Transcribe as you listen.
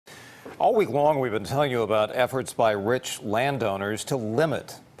All week long, we've been telling you about efforts by rich landowners to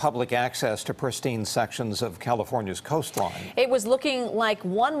limit public access to pristine sections of California's coastline. It was looking like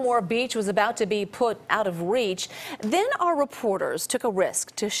one more beach was about to be put out of reach. Then our reporters took a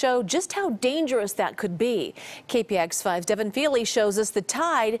risk to show just how dangerous that could be. KPIX 5's Devin Fehely shows us the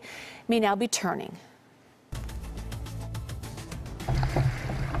tide may now be turning.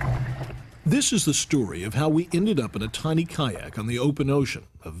 This is the story of how we ended up in a tiny kayak on the open ocean,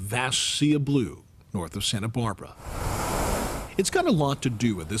 a vast sea of blue, north of Santa Barbara. It's got a lot to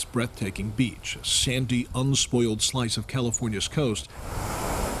do with this breathtaking beach, a sandy, unspoiled slice of California's coast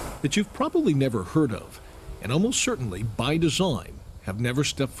that you've probably never heard of, and almost certainly, by design, have never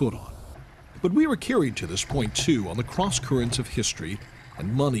stepped foot on. But we were carried to this point, too, on the cross-currents of history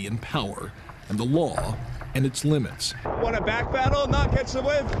and money and power and the law and its limits. Want a back battle? Not catch the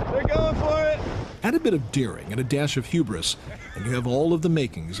wave. They're going for it. Add a bit of daring and a dash of hubris, and you have all of the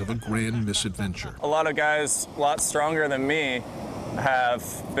makings of a grand misadventure. A lot of guys, a lot stronger than me,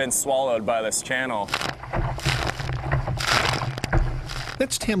 have been swallowed by this channel.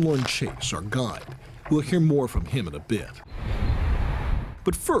 That's Tamlorn Chase, our guide. We'll hear more from him in a bit.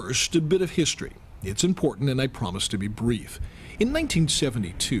 But first, a bit of history. It's important, and I promise to be brief. In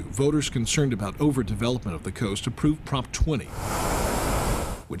 1972, voters concerned about overdevelopment of the coast approved Prop 20,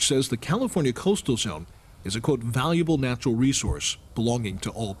 which says the California coastal zone is a, quote, valuable natural resource belonging to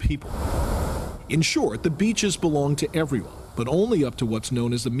all people. In short, the beaches belong to everyone, but only up to what's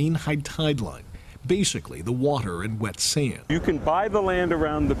known as the mean high tide line, basically the water and wet sand. You can buy the land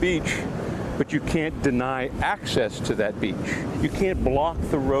around the beach, but you can't deny access to that beach. You can't block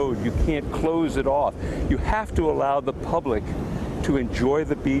the road. You can't close it off. You have to allow the public to enjoy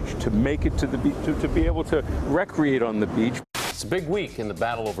the beach, to make it to the beach, to be able to recreate on the beach. It's a big week in the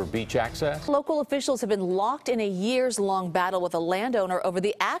battle over beach access. Local officials have been locked in a years-long battle with a landowner over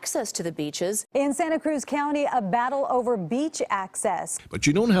the access to the beaches. In Santa Cruz County, a battle over beach access. But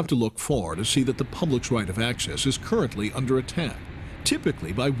you don't have to look far to see that the public's right of access is currently under attack,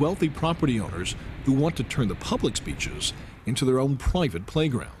 typically by wealthy property owners who want to turn the public's beaches into their own private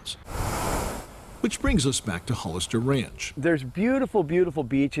playgrounds. Which brings us back to Hollister Ranch. There's beautiful, beautiful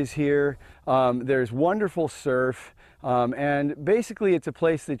beaches here. There's wonderful surf. And basically it's a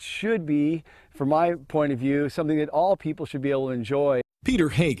place that should be, from my point of view, something that all people should be able to enjoy. Peter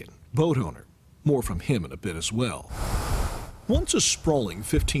Hagan, boat owner. More from him in a bit as well. Once a sprawling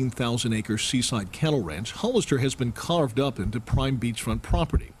 15,000-acre seaside cattle ranch, Hollister has been carved up into prime beachfront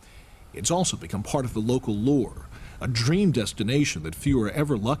property. It's also become part of the local lore, a dream destination that few are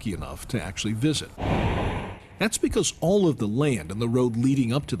ever lucky enough to actually visit. That's because all of the land and the road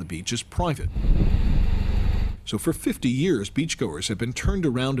leading up to the beach is private. So for 50 years, beachgoers have been turned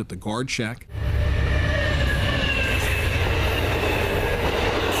around at the guard shack,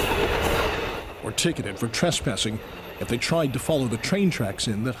 or ticketed for trespassing if they tried to follow the train tracks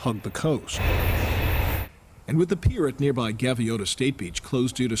in that hug the coast. And with the pier at nearby Gaviota State Beach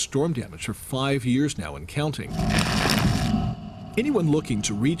closed due to storm damage for 5 years now and counting, anyone looking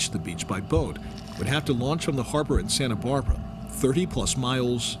to reach the beach by boat would have to launch from the harbor in Santa Barbara, 30-plus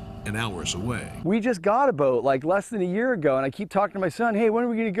miles and hours away. We just got a boat like less than a year ago, and I keep talking to my son, hey, when are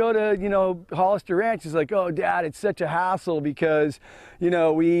we going to go to, Hollister Ranch? He's like, oh, Dad, it's such a hassle because,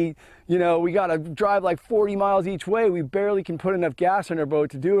 we got to drive like 40 miles each way. We barely can put enough gas on our boat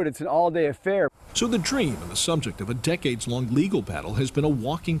to do it. It's an all-day affair. So the dream and the subject of a decades-long legal battle has been a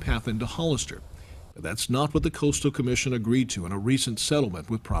walking path into Hollister. But that's not what the Coastal Commission agreed to in a recent settlement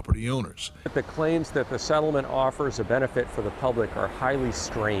with property owners. The claims that the settlement offers a benefit for the public are highly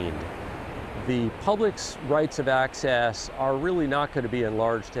strained. The public's rights of access are really not going to be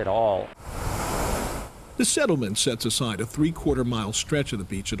enlarged at all. The settlement sets aside a 3/4-mile stretch of the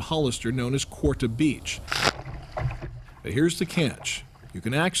beach at Hollister known as Quarta Beach. But here's the catch. You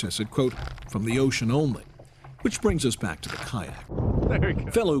can access it, quote, from the ocean only. Which brings us back to the kayak.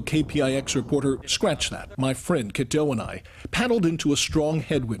 Fellow KPIX reporter, scratch that, my friend Cadeau and I paddled into a strong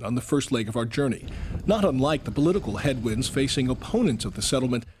headwind on the first leg of our journey, not unlike the political headwinds facing opponents of the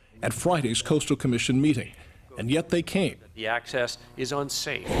settlement at Friday's Coastal Commission meeting. And yet they came. The access is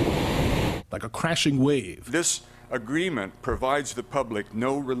unsafe. Like a crashing wave. This agreement provides the public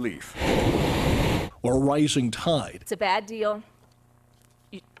no relief. Or a rising tide. It's a bad deal.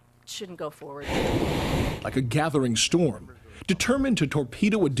 You shouldn't go forward. Like a gathering storm, determined to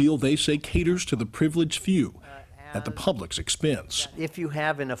torpedo a deal they say caters to the privileged few at the public's expense. If you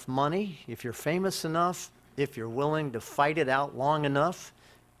have enough money, if you're famous enough, if you're willing to fight it out long enough,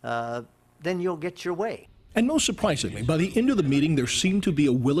 then you'll get your way. And most surprisingly, by the end of the meeting, there seemed to be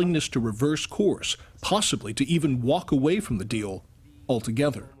a willingness to reverse course, possibly to even walk away from the deal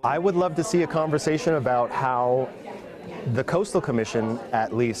altogether. I would love to see a conversation about how the Coastal Commission,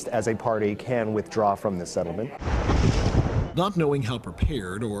 at least as a party, can withdraw from this settlement. Not knowing how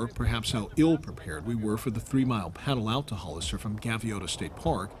prepared, or perhaps how ill-prepared we were for the 3-mile paddle out to Hollister from Gaviota State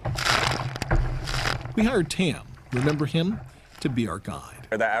Park, we hired Tam, remember him, to be our guide.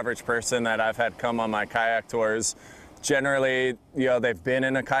 The average person that I've had come on my kayak tours, generally, they've been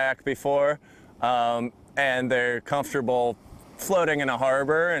in a kayak before, and they're comfortable floating in a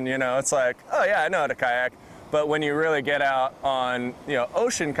harbor, and it's like, oh yeah, I know how to kayak. But when you really get out on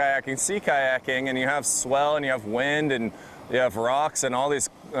ocean kayaking, sea kayaking, and you have swell and you have wind and you have rocks and all these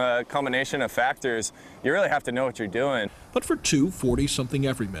combination of factors, you really have to know what you're doing. But for two 40-something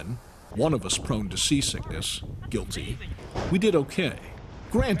everymen, one of us prone to seasickness, guilty, we did okay.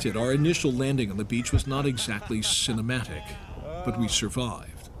 Granted, our initial landing on the beach was not exactly cinematic, but we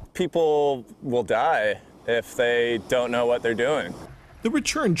survived. People will die if they don't know what they're doing. The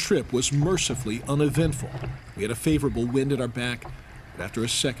return trip was mercifully uneventful. We had a favorable wind at our back, but after a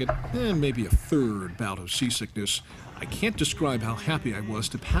second, maybe a third bout of seasickness, I can't describe how happy I was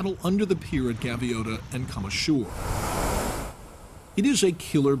to paddle under the pier at Gaviota and come ashore. It is a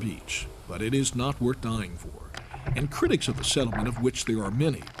killer beach, but it is not worth dying for. And critics of the settlement, of which there are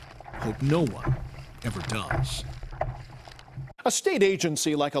many, hope no one ever does. A state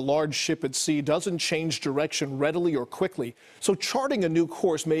agency, like a large ship at sea, doesn't change direction readily or quickly, so charting a new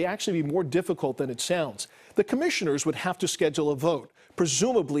course may actually be more difficult than it sounds. The commissioners would have to schedule a vote,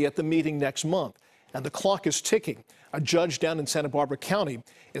 presumably at the meeting next month, and the clock is ticking. A judge down in Santa Barbara County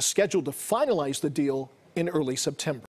is scheduled to finalize the deal in early September.